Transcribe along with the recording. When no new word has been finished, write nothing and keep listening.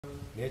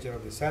nature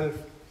of the self,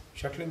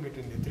 shuttling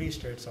between the three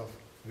states of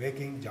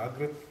waking,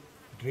 Jagrat,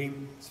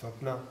 dream,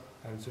 Swapna,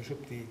 and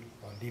Sushupti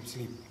or deep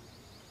sleep.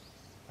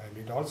 And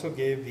it also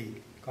gave the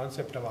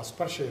concept of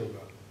Asparsha Yoga,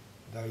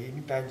 the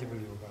intangible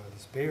yoga,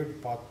 this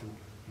paved path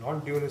to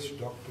non-dualist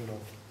doctrine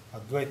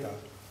of Advaita,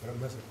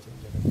 Brahma Satyam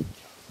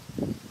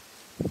Jagat.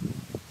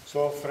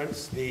 So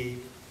friends, the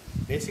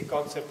basic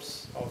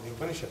concepts of the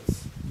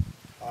Upanishads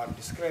are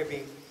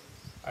describing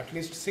at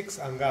least 6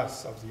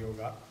 angas of the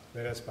yoga,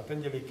 whereas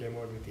Patanjali came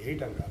out with 8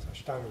 angas,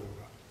 Ashtanga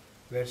Yoga.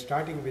 We are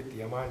starting with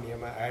Yama,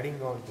 Niyama,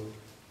 adding on to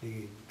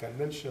the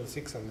conventional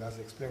 6 angas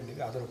explained in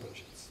the other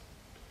Upanishads.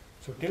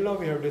 So till now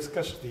we have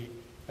discussed the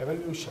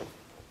evolution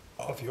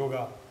of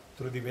yoga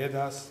through the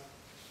Vedas,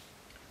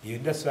 the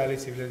Indus Valley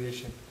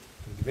civilization,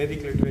 through the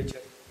Vedic literature,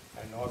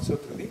 and also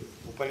through the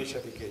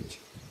Upanishadic age.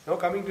 Now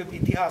coming to the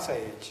Itihasa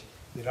age,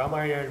 the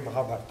Ramayana and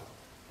Mahabharata.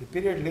 The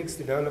period links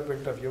the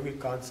development of yogic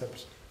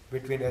concepts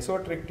between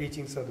esoteric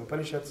teachings of the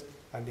Upanishads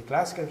and the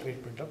classical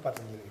treatment of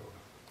Patanjali Yoga.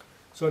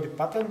 So the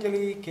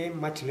Patanjali came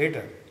much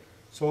later.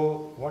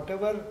 So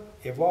whatever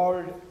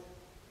evolved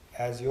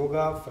as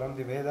yoga from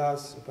the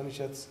Vedas,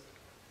 Upanishads,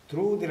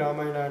 through the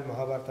Ramayana and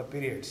Mahabharata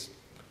periods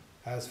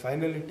has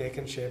finally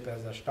taken shape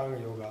as Ashtanga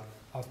Yoga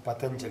of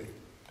Patanjali.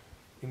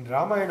 In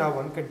Ramayana,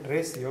 one can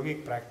trace the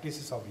yogic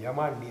practices of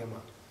Yama and Niyama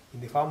in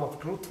the form of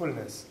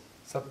truthfulness,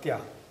 Satya,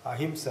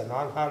 Ahimsa,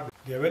 non-harm.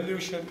 The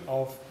evolution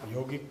of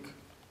yogic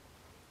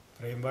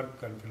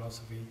framework and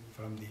philosophy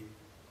from the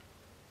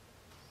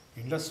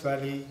Indus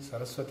Valley,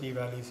 Saraswati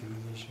Valley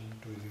civilization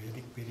to the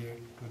Vedic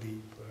period, to the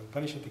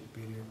Upanishadic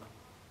period,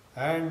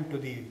 and to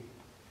the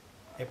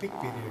epic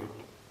period,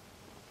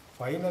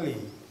 finally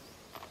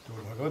to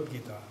Bhagavad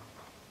Gita,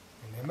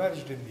 and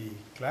emerged in the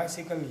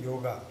classical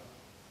yoga,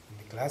 in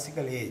the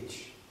classical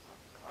age,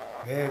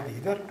 where the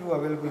hitherto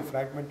available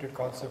fragmented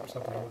concepts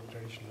of our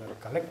tradition are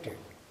collected,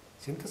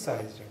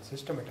 synthesized and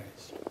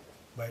systematized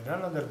by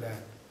none other than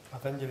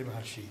Patanjali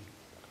Maharshi.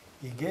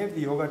 He gave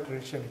the yoga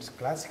tradition its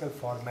classical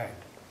format,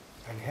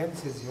 and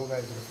hence his yoga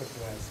is referred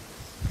to as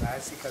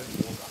classical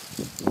yoga,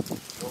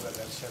 Yoga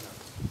Darshana,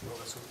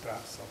 Yoga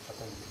Sutras of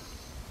Patanjali.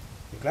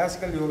 The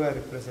classical yoga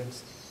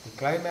represents the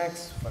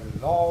climax for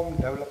a long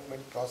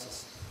development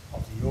process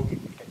of the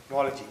yogic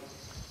technology.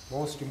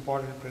 Most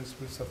important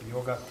principles of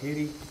yoga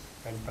theory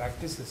and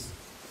practices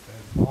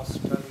were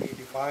masterly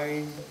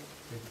defined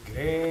with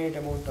great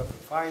amount of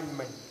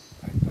refinement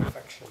and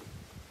perfection,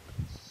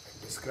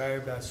 and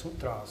described as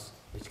sutras,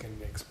 which can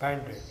be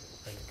expanded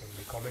and can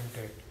be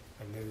commented,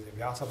 and there is a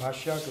Vyasa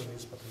Bhashya to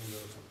these Patanjali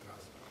Yoga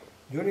Sutras.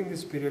 During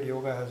this period,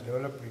 yoga has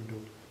developed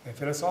into a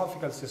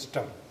philosophical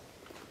system,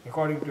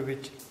 according to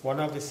which one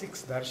of the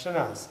 6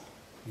 darshanas,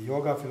 the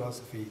yoga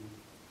philosophy,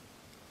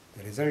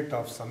 the result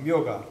of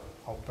samyoga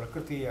of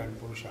Prakriti and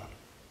Purusha,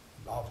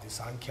 of the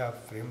Sankhya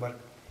framework.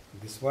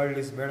 This world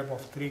is made up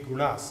of 3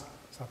 gunas,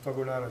 Sattva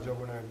guna,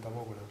 Rajoguna and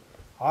Tamoguna.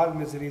 All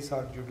miseries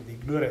are due to the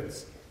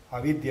ignorance,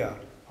 avidya,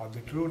 of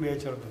the true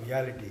nature of the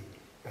reality,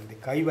 and the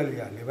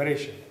kaivalya,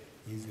 liberation,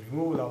 is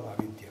removal of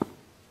avidya.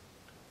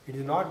 It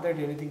is not that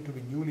anything to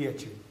be newly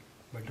achieved,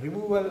 but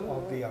removal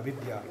of the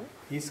avidya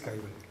is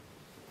kaivalya.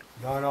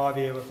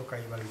 Jnanadeva tu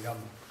kaivalyam.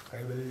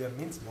 Kaivalya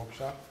means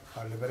moksha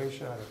or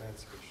liberation or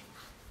emancipation.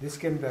 This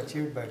can be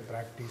achieved by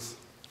practice,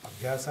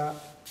 abhyasa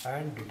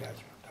and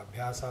detachment.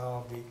 Abhyasa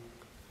of the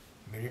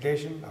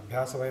meditation,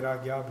 abhyasa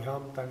vairagya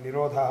abhyam tan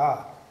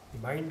nirodha. The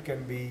mind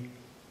can be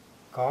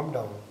calmed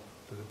down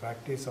to the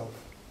practice of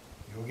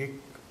yogic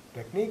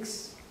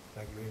techniques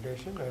like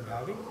meditation and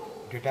having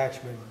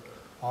detachment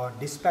or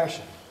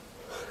dispassion,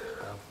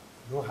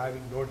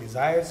 having no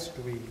desires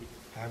to be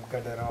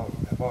hampered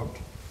around about.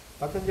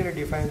 Patanjali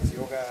defines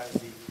yoga as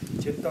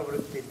the chitta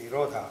vritti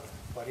nirodha.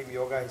 For him,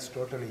 yoga is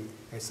totally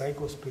a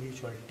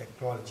psycho-spiritual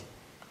technology.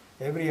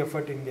 Every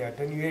effort in the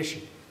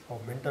attenuation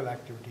of mental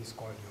activity is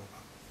called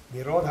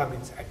yoga. Nirodha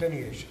means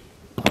attenuation,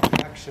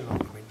 reaction of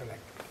the mental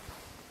activity.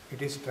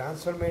 It is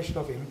transformation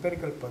of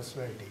empirical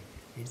personality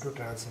into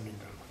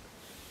transcendental one.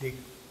 The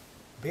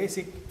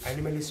basic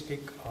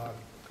animalistic or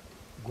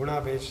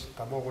guna-based,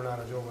 tamoguna,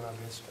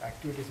 rajoguna-based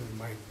activities in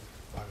the mind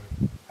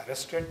are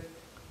arrested,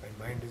 and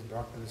mind is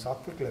brought to the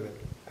sattvic level,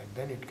 and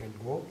then it can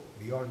go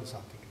beyond the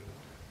sattvic level.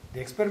 The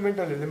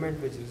experimental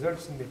element which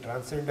results in the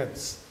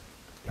transcendence,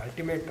 the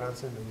ultimate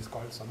transcendence, is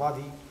called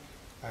samadhi,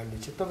 and the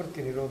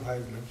chittavritti nirodha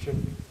is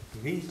mentioned to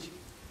reach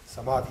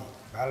samadhi,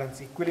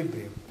 balance,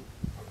 equilibrium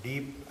of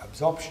deep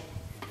absorption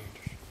in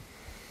meditation.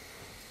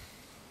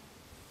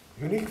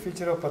 Unique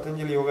feature of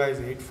Patanjali Yoga is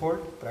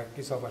eightfold: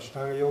 practice of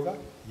Ashtanga Yoga,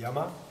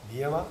 Yama,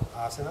 Niyama,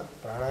 Asana,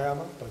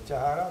 Pranayama,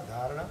 Pratyahara,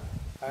 Dharana,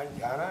 and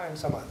Dhyana and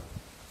Samadhi.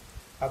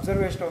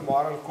 Observation of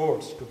moral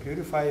codes to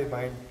purify the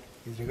mind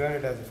is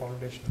regarded as the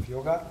foundation of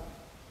yoga,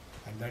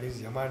 and that is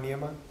Yama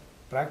Niyama.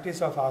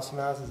 Practice of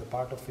asanas is a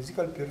part of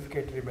physical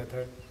purificatory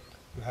method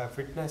to have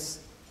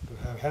fitness,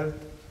 to have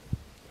health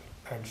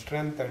and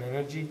strength and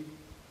energy,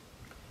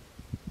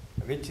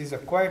 which is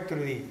acquired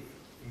through the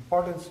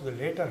importance of the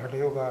later Hatha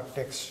Yoga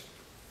texts.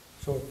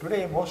 So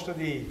today most of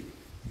the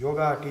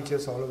yoga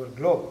teachers all over the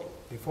globe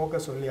they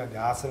focus only on the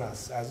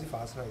asanas, as if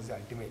asana is the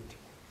ultimate.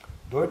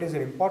 Though it is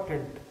an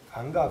important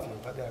anga of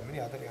yoga, there are many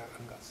other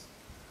angas.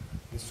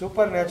 The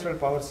supernatural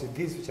power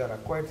siddhis which are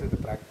acquired through the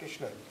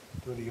practitioner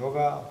through the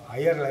yoga,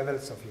 higher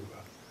levels of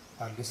yoga,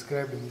 are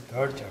described in the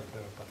third chapter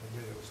of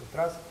Patanjali Yoga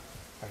Sutras.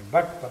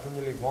 But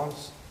Patanjali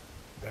wants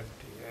that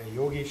a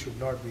yogi should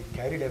not be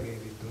carried away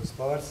with those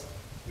powers,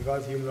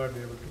 because he will not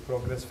be able to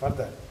progress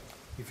further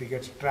if he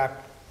gets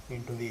trapped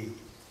into the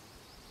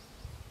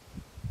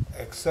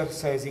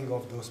exercising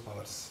of those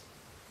powers.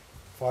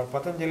 For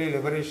Patanjali,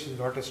 liberation is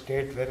not a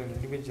state where an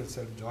individual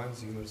self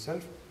joins universal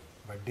self,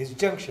 but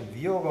disjunction,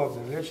 viyoga of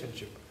the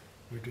relationship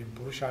between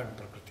Purusha and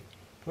Prakriti.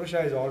 Purusha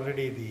is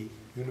already the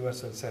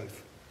universal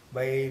self.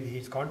 By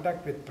his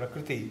contact with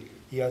Prakriti,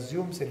 he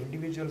assumes an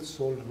individual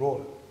soul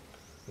role.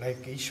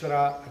 Like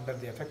Ishvara, under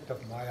the effect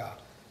of Maya,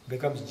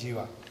 becomes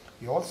Jiva.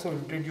 He also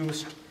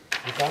introduced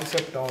the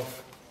concept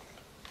of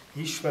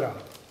Ishvara.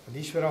 And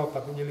Ishvara of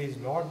Patanjali is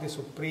not the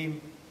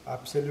supreme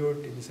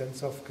absolute in the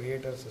sense of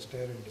creator,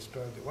 sustainer and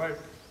destroyer of the world,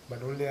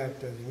 but only as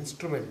an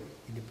instrument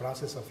in the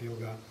process of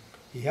yoga.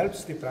 He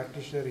helps the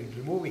practitioner in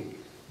removing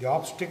the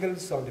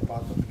obstacles on the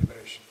path of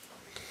liberation.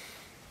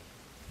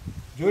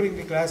 During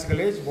the classical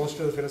age, most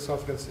of the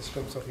philosophical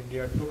systems of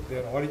India took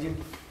their origin.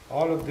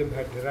 All of them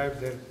had derived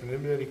their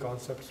preliminary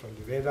concepts from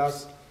the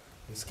Vedas.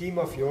 The scheme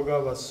of yoga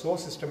was so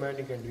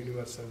systematic and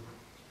universal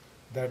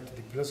that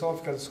the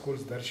philosophical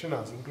schools,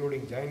 darshanas,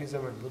 including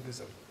Jainism and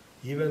Buddhism,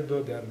 even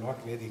though they are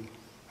not Vedic,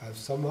 have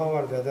somehow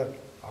or the other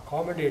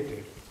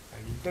accommodated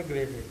and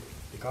integrated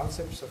the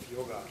concepts of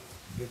yoga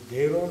with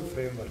their own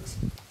frameworks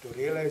to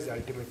realize the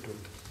ultimate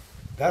truth.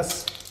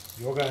 Thus,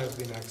 yoga has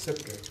been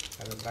accepted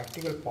as a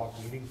practical path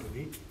leading to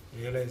the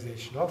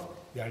realization of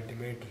the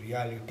ultimate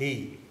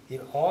reality in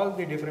all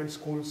the different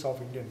schools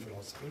of Indian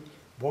philosophy,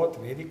 both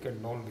Vedic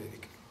and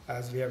non-Vedic.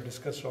 As we have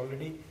discussed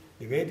already,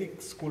 the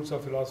Vedic schools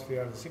of philosophy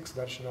are the 6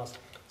 darshanas: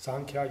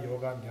 Sankhya,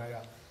 Yoga,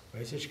 Nyaya,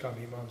 Vaisheshika,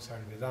 Mimamsa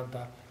and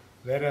Vedanta,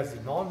 whereas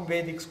the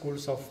non-Vedic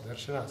schools of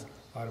darshanas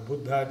are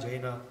Buddha,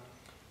 Jaina,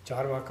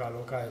 Charvaka,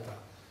 Lokayata,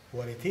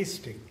 who are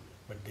atheistic,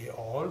 but they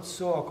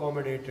also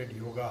accommodated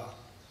yoga.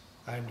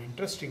 And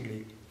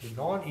interestingly, the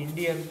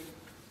non-Indian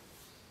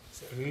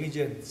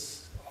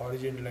religions,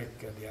 origin like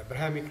the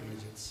Abrahamic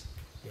religions,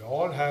 they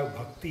all have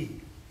bhakti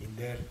in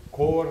their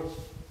core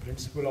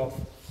principle of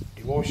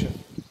devotion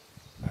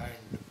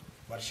and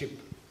worship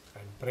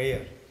and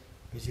prayer,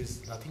 which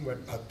is nothing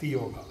but bhakti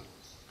yoga.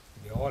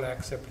 They all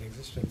accept the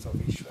existence of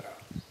Ishvara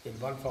in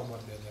one form or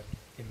the other,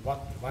 in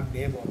one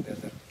name or the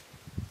other,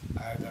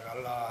 either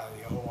Allah,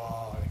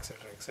 Yehovah,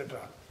 etc., etc.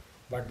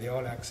 But they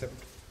all accept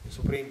the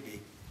Supreme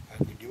Being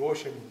and the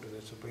devotion to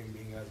the Supreme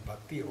Being as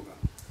Bhakti Yoga.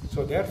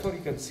 So therefore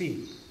you can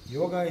see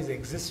yoga is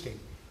existing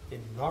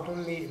in not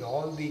only in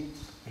all the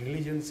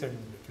religions and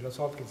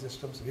philosophical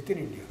systems within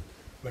India,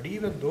 but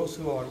even those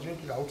who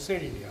originated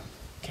outside India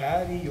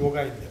carry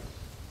yoga in them.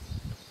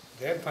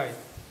 Therefore,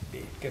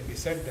 it can be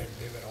said that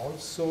they were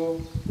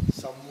also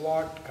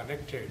somewhat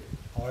connected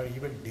or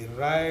even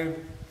derived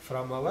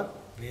from our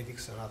Vedic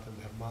Sanatana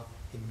Dharma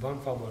in one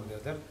form or the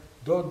other,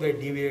 though they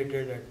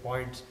deviated at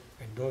points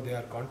and though they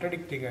are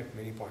contradicting at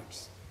many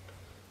points.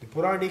 The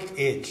Puranic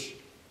age.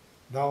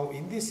 Now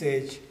in this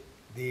age,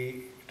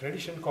 the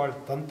tradition called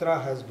Tantra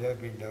has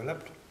been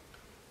developed.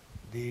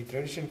 The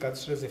tradition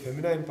considers the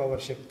feminine power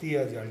Shakti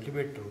as the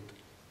ultimate truth,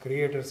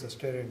 creator,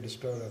 sustainer and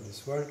destroyer of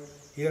this world.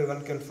 Here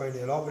one can find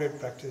elaborate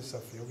practices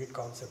of yogic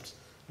concepts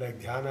like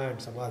Dhyana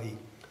and Samadhi.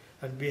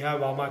 And we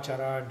have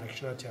Vamachara and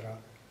Dakshinachara,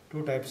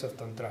 2 types of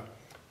Tantra.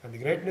 And the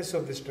greatness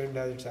of this trend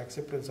has its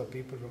acceptance of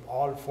people from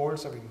all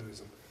folds of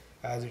Hinduism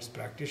as its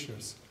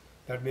practitioners.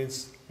 That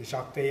means the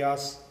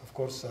Shakteyas, of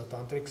course,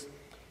 Tantrics.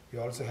 We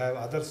also have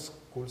other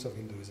schools of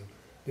Hinduism.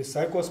 This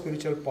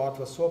psycho-spiritual path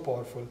was so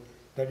powerful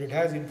that it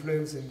has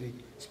influence in the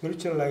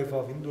spiritual life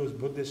of Hindus,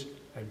 Buddhists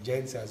and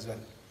Jains as well.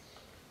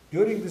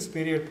 During this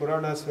period,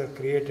 Puranas were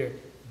created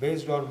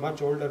based on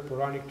much older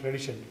Puranic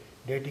tradition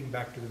dating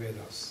back to the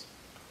Vedas.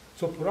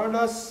 So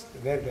Puranas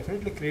were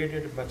definitely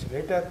created much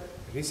later,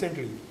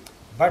 recently,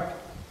 but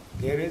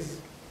there is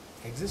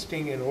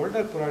existing an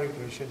older Puranic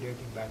tradition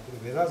dating back to the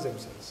Vedas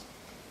themselves.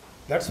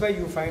 That's why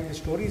you find the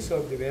stories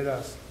of the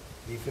Vedas,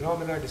 the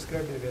phenomena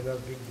described in the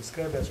Vedas being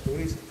described as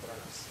stories in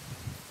Puranas.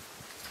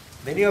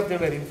 Many of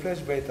them are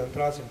influenced by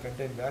Tantras and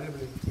contain valuable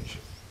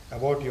information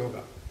about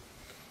yoga.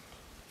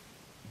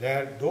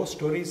 Those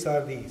stories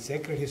are the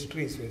sacred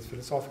histories with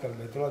philosophical,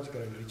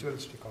 mythological and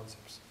ritualistic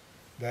concepts.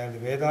 They are the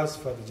Vedas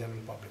for the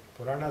general public.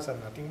 Puranas are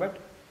nothing but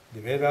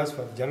the Vedas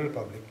for the general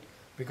public,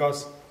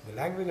 because the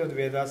language of the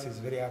Vedas is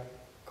very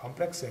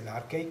complex and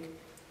archaic,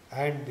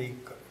 and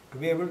to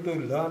be able to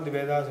learn the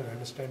Vedas and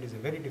understand is a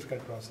very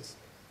difficult process.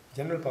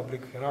 General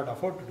public cannot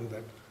afford to do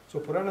that. So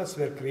Puranas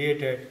were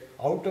created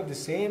out of the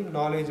same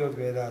knowledge of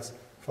the Vedas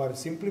for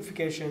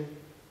simplification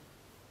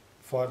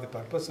for the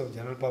purpose of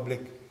general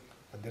public.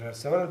 And there are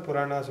several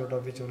Puranas, out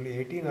of which only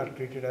 18 are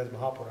treated as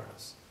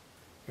Mahapuranas.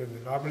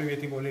 Normally we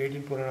think only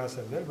 18 Puranas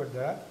are there, but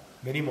there are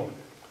many more.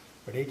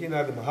 But 18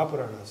 are the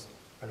Mahapuranas.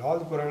 And all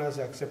the Puranas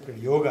accepted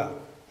yoga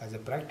as a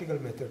practical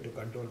method to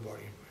control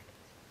body and mind.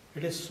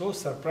 It is so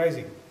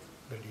surprising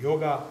that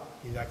yoga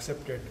is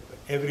accepted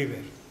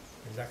everywhere.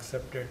 It is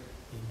accepted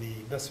in the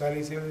Indus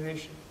Valley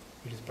civilization.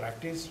 It is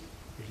practiced.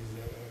 It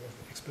is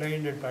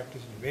explained and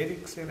practiced in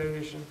Vedic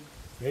civilization,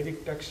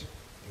 Vedic texts,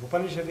 the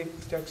Upanishadic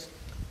texts,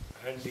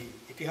 and the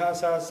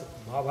Itihasas,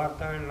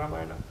 Mahabharata and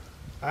Ramayana,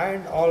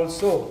 and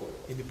also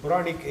in the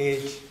Puranic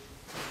age,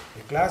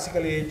 the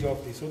classical age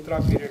of the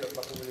Sutra period of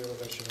Patanjali Yoga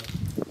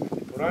Darshana,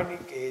 and the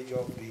Puranic age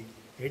of the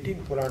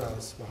 18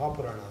 Puranas,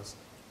 Mahapuranas,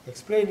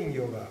 explaining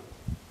yoga.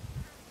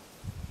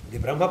 The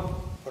Brahma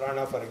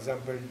Purana, for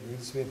example,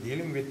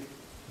 dealing with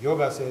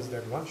yoga, says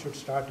that one should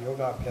start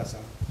yoga abhyasa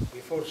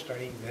before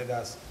studying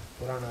Vedas,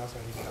 Puranas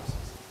and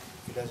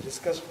Itihasas. It has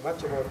discussed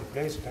much about the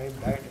place, time,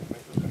 diet and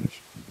mental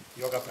condition,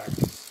 yoga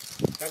practice.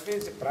 That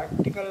means the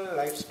practical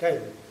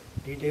lifestyle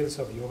details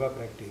of yoga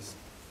practice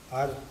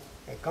are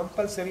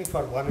compulsory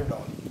for one and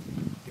all.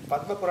 The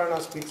Padma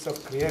Purana speaks of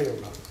Kriya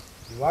Yoga.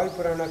 The Vayu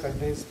Purana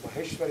contains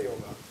Maheshwara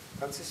Yoga,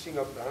 consisting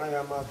of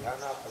pranayama,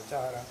 dhyana,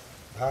 pratyahara,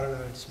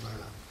 dharana and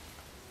smarana.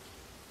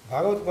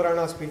 Bhagavad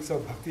Purana speaks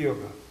of Bhakti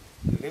Yoga.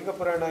 The Linga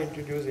Purana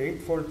introduced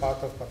eightfold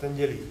path of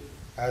Patanjali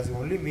as the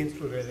only means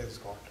to realize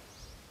God.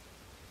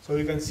 So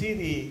you can see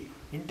the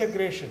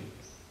integration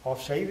of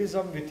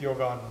Shaivism with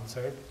yoga on one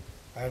side,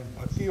 and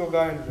Bhakti Yoga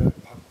and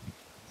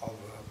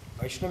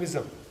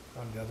Vaishnavism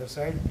on the other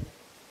side,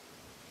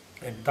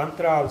 and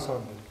Tantra also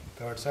on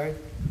the third side.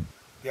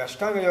 The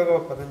Ashtanga Yoga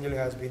of Patanjali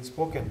has been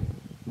spoken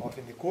of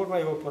in the Kurma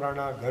Yoga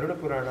Purana, Garuda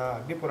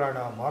Purana, Agni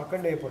Purana,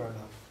 Markandeya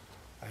Purana,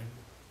 and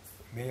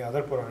many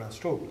other Puranas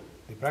too.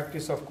 The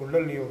practice of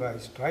Kundalini Yoga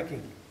is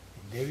striking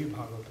in Devi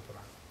Bhagavata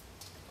Purana.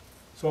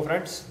 So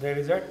friends, there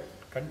is a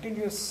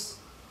continuous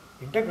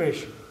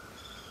integration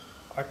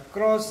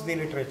across the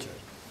literature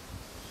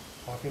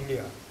of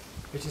India,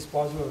 which is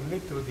possible only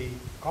through the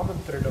common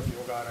thread of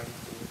yoga running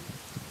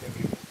through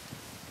everywhere.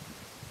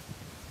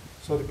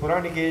 So the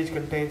Puranic age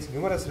contains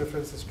numerous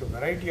references to a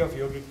variety of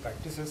yogic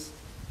practices.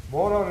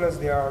 More or less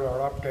they are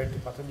adopted the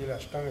Patanjali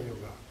Ashtanga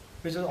Yoga,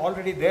 which is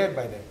already there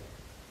by then,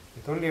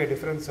 with only a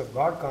difference of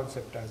God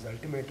concept as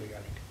ultimate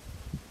reality.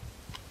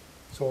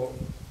 So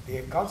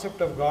the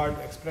concept of God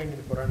explained in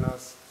the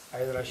Puranas,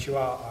 either as Shiva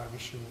or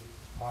Vishnu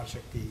or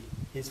Shakti,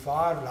 is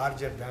far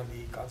larger than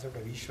the concept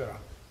of Ishvara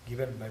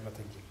given by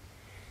Patanjali.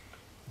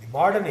 The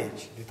modern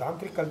age, the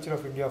Tantric culture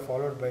of India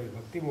followed by the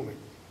Bhakti movement,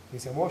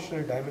 this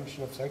emotional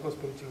dimension of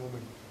psycho-spiritual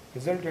movement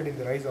resulted in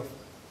the rise of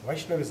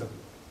Vaishnavism,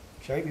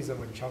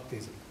 Shaivism and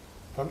Shaktism.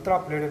 Tantra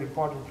played an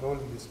important role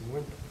in this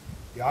movement.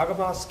 The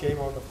Agamas came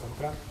out of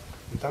Tantra.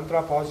 The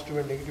Tantra positive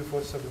and negative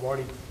forces of the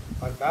body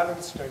are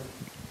balanced and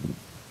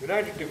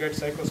united to get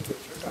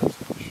psycho-spiritual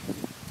transformation.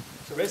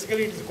 So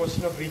basically it is a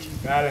question of reaching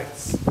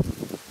balance.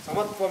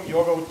 Samatvam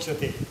yoga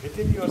uchyate,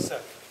 within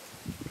yourself.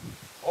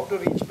 How to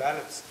reach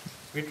balance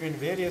between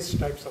various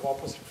types of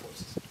opposite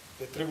forces.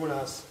 The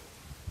trigunas,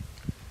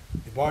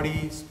 the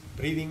body,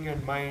 breathing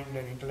and mind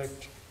and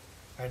intellect,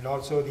 and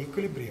also the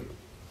equilibrium.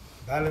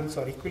 Balance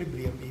or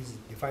equilibrium is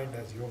defined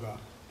as yoga.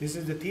 This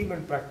is the theme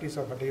and practice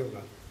of Hatha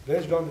Yoga.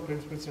 Based on the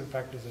principles and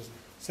practices,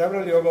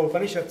 several yoga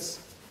Upanishads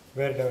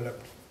were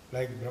developed,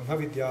 like Brahma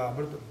Vidya,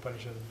 Amrut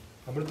Upanishad,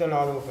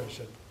 Amruthaahaaram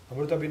Upanishad,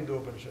 Amruta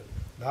Bindu Upanishad,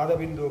 Nada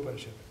Bindu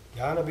Upanishad,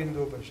 Dhyana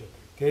Bindu Upanishad,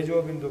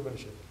 Tejo Bindu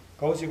Upanishad,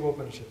 Kausika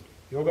Upanishad,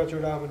 Yoga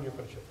Chudamani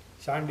Upanishad,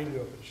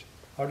 Shandilya Upanishad.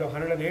 Out of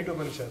 108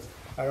 Upanishads,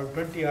 around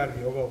 20 are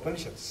Yoga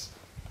Upanishads.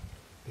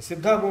 The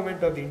Siddha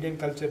movement of the Indian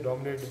culture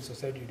dominated in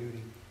society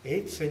during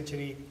 8th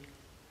century,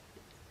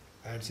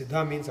 and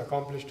Siddha means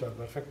accomplished or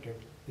perfected.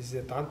 This is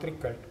a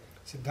Tantric cult.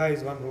 Siddha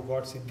is one who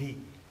got Siddhi,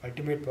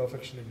 ultimate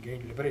perfection, and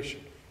gained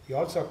liberation. He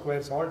also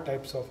acquires all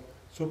types of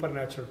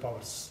supernatural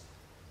powers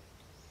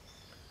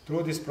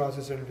through this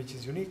process, and which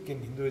is unique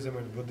in Hinduism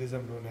and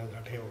Buddhism, known as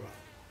Hatha Yoga.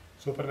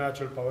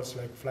 Supernatural powers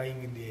like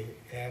flying in the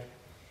air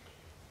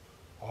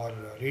or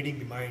reading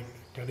the mind,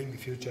 telling the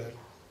future.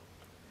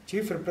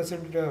 Chief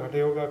representative of Hatha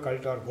Yoga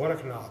cult are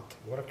Gorakhnath,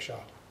 Goraksha,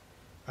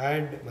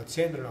 and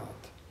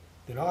Matsyendranath.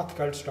 The Nath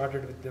cult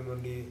started with them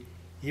only,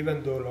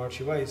 even though Lord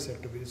Shiva is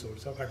said to be the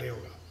source of Hatha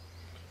Yoga.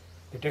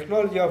 The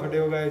technology of Hatha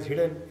Yoga is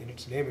hidden in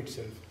its name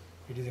itself.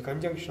 It is a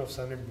conjunction of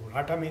sun and moon.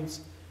 Hatha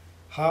means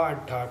Ha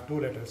and Ta, two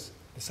letters.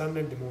 The sun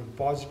and the moon,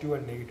 positive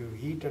and negative,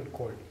 heat and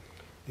cold.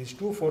 These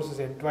two forces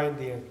entwine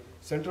the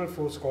central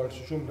force called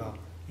Sushumna,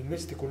 in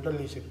which the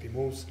Kundalini Shakti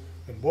moves.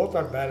 When both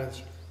are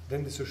balanced,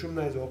 then the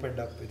Sushumna is opened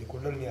up with the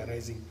Kundalini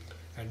arising,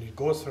 and it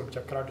goes from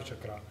chakra to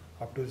chakra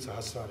up to the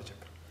Sahasrara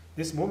chakra.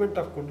 This movement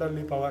of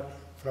Kundalini power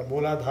from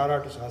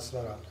Mooladhara to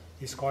Sahasrara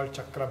is called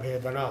Chakra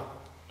Bhedana,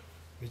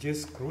 which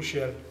is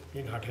crucial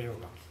in Hatha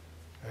Yoga.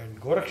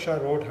 And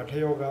Goraksha wrote Hatha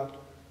Yoga,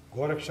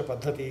 Goraksha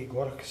Paddhati,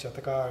 Goraksha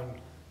Shataka, and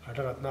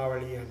Hatha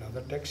Ratnavali and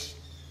other texts,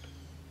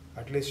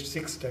 at least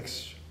 6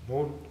 texts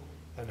known.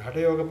 And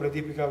Hatha Yoga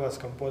Pradipika was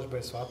composed by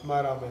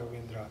Swatmarama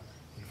Yogendra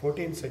in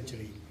 14th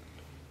century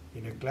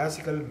in a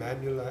classical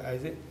manual,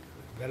 as a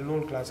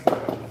well-known classical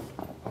manual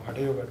of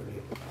Hatha Yoga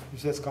today.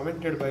 This was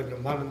commented by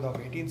Brahmananda of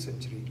 18th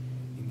century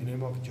in the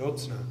name of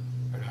Jyotsna,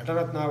 and Hatha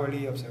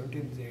Ratnavali of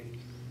 17th century,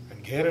 and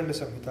Gheranda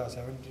Samhita,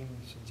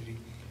 17th century,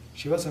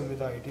 Shiva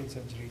Samhita, 18th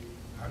century,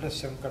 Adas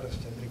Shankaras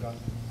Chandrika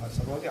are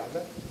some of the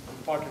other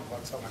important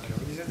works of Hatha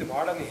Yoga. This is the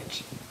modern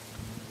age.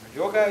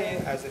 Yoga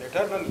as an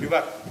eternal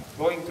river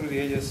flowing through the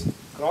ages,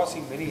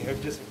 crossing many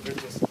hedges and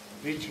bridges,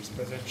 reached its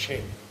present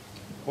shape.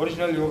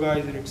 Original yoga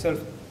is in itself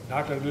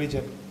not a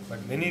religion,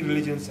 but many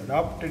religions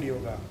adopted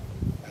yoga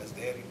as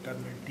their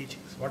internal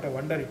teachings. What a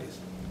wonder it is.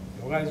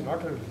 Yoga is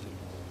not a religion.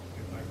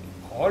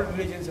 All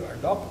religions have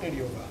adopted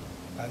yoga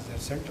as their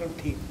central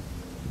theme.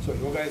 So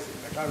yoga is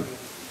a meta religion.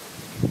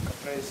 It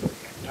comprises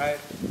of the entire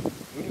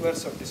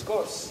universe of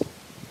discourse.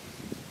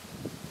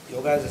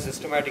 Yoga is a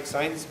systematic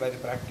science by the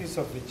practice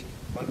of which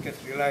one can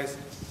realize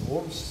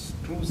one's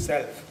true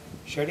self,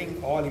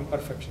 shedding all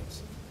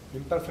imperfections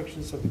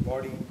of the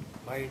body,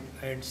 mind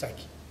and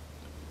psyche.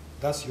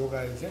 Thus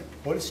yoga is a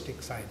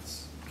holistic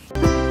science.